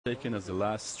taken as the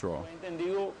last straw.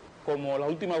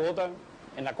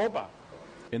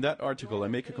 In that article, I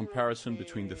make a comparison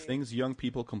between the things young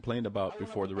people complained about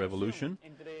before the revolution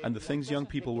and the things young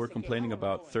people were complaining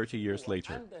about 30 years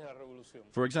later.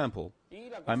 For example,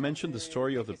 I mentioned the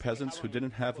story of the peasants who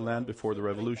didn't have land before the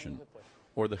revolution,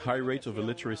 or the high rate of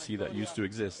illiteracy that used to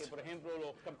exist,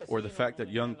 or the fact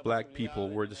that young black people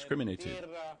were discriminated,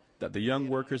 that the young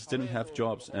workers didn't have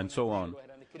jobs, and so on.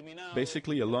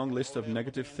 Basically, a long list of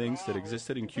negative things that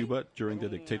existed in Cuba during the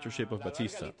dictatorship of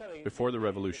Batista, before the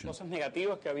revolution.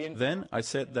 Then I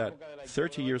said that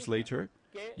 30 years later,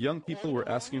 young people were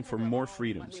asking for more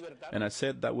freedoms, and I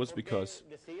said that was because,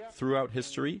 throughout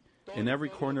history, in every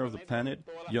corner of the planet,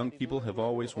 young people have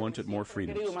always wanted more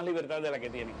freedoms.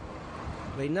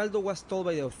 Reynaldo was told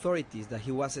by the authorities that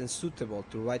he wasn't suitable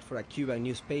to write for a Cuban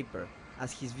newspaper,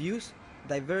 as his views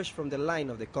diverged from the line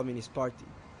of the Communist Party.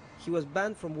 He was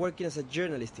banned from working as a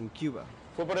journalist in Cuba.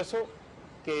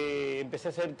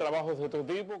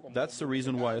 That's the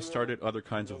reason why I started other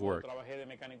kinds of work.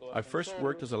 I first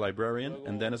worked as a librarian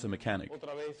and then as a mechanic,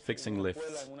 fixing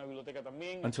lifts,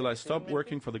 until I stopped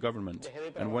working for the government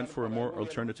and went for a more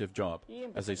alternative job,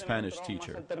 as a Spanish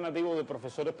teacher.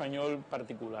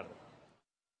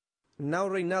 Now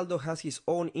Reynaldo has his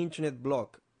own internet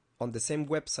blog on the same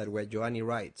website where Joanny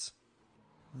writes.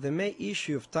 The May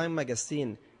issue of Time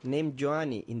magazine named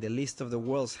Joanny in the list of the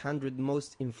world's 100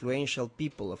 most influential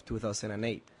people of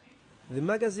 2008. The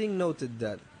magazine noted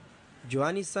that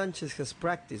Joanny Sanchez has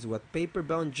practiced what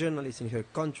paper-bound journalists in her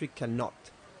country cannot: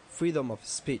 freedom of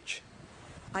speech.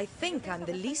 I think I'm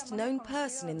the least known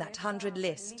person in that 100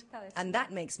 list, and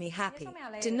that makes me happy,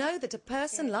 to know that a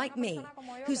person like me,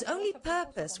 whose only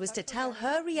purpose was to tell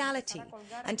her reality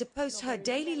and to post her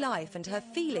daily life and her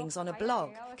feelings on a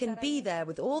blog, can be there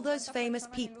with all those famous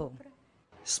people.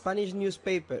 Spanish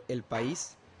newspaper El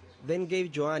País then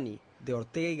gave Joanny the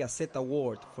Ortega y Gasset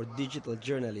Award for digital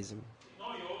journalism.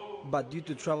 But due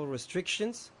to travel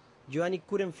restrictions, Joanny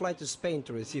couldn't fly to Spain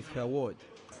to receive her award.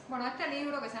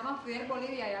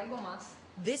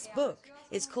 This book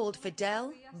is called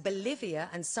Fidel, Bolivia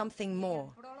and Something More.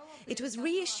 It was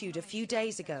reissued a few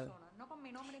days ago.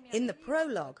 In the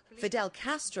prologue, Fidel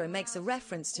Castro makes a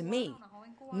reference to me,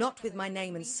 not with my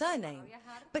name and surname,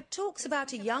 but talks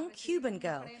about a young Cuban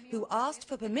girl who asked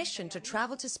for permission to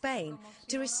travel to Spain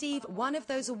to receive one of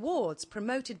those awards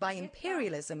promoted by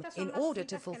imperialism in order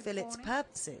to fulfill its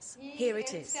purposes. Here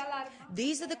it is.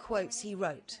 These are the quotes he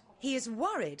wrote. He is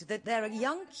worried that there are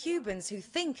young Cubans who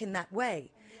think in that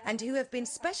way and who have been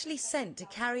specially sent to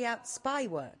carry out spy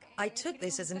work. I took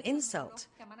this as an insult.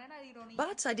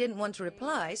 But I didn't want to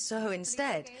reply, so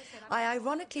instead, I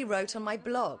ironically wrote on my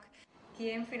blog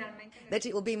that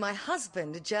it will be my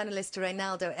husband, journalist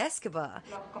Reynaldo Escobar,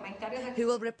 who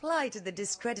will reply to the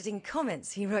discrediting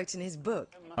comments he wrote in his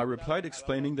book. I replied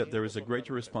explaining that there is a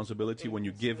greater responsibility when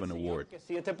you give an award.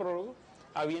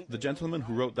 The gentleman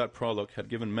who wrote that prologue had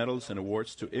given medals and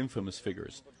awards to infamous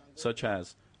figures, such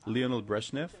as Leonid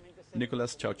Brezhnev,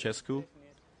 Nicolas Ceausescu,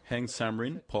 Heng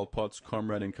Samrin, Pol Pot's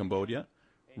comrade in Cambodia,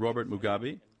 Robert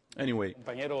Mugabe, anyway,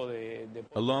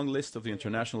 a long list of the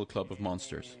International Club of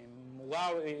Monsters.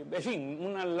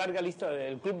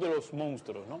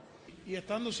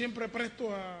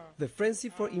 The frenzy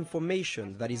for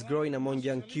information that is growing among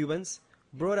young Cubans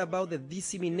brought about the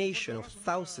dissemination of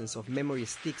thousands of memory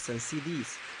sticks and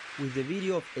CDs with the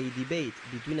video of a debate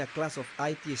between a class of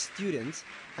IT students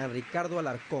and Ricardo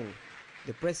Alarcón,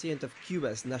 the president of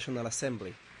Cuba's National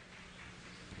Assembly.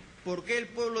 ¿Por qué el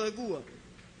pueblo de Cuba?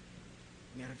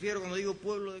 Me refiero cuando digo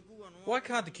pueblo de Cuba. Why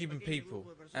can't the Cuban people,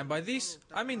 and by this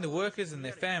I mean the workers and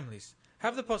their families,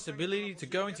 have the possibility to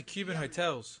go into Cuban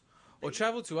hotels or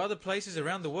travel to other places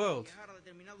around the world?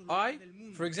 I,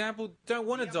 for example, don't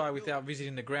want to die without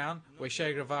visiting the ground where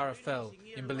Che Guevara fell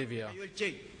in Bolivia.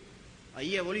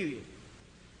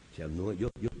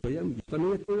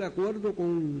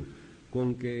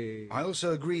 I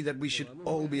also agree that we should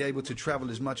all be able to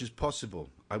travel as much as possible.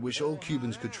 I wish all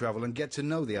Cubans could travel and get to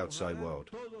know the outside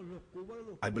world.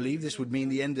 I believe this would mean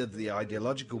the end of the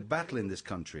ideological battle in this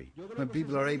country, when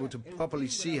people are able to properly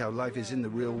see how life is in the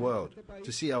real world,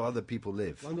 to see how other people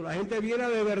live. Cuando la gente viera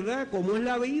de verdad cómo es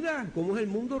la vida, cómo es el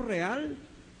mundo real,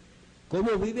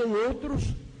 cómo viven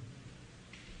otros.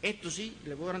 Esto sí,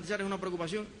 le puedo garantizar, es una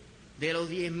preocupación de los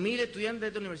 10.000 estudiantes de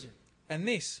esta universidad. And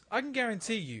this, I can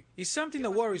guarantee you, is something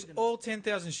that worries all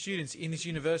 10,000 students in this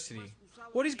university.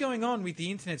 What is going on with the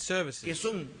internet services? Que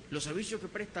son los servicios que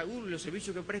presta Google, los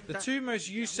servicios que presta... The two most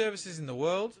used services in the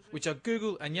world, which are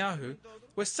Google and Yahoo,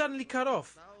 were suddenly cut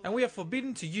off, and we are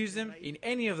forbidden to use them in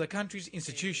any of the country's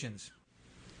institutions.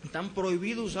 Están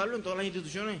prohibidos usarlo en todas las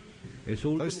instituciones.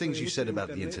 Those things you said about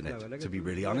the internet, to be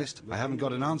really honest, I haven't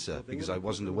got an answer because I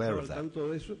wasn't aware of that.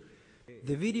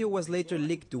 The video was later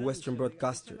leaked to Western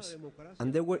broadcasters,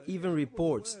 and there were even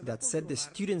reports that said the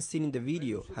students seen in the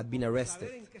video had been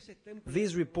arrested.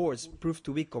 These reports proved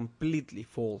to be completely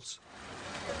false.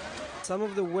 Some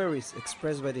of the worries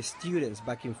expressed by the students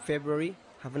back in February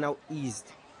have now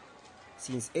eased.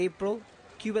 Since April,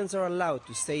 Cubans are allowed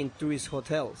to stay in tourist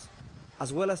hotels,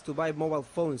 as well as to buy mobile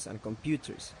phones and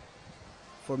computers.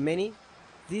 For many,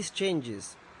 these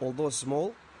changes, although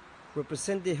small,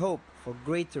 represent the hope for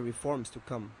greater reforms to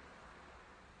come.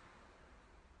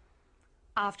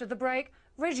 After the break,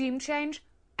 regime change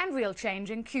and real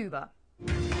change in Cuba.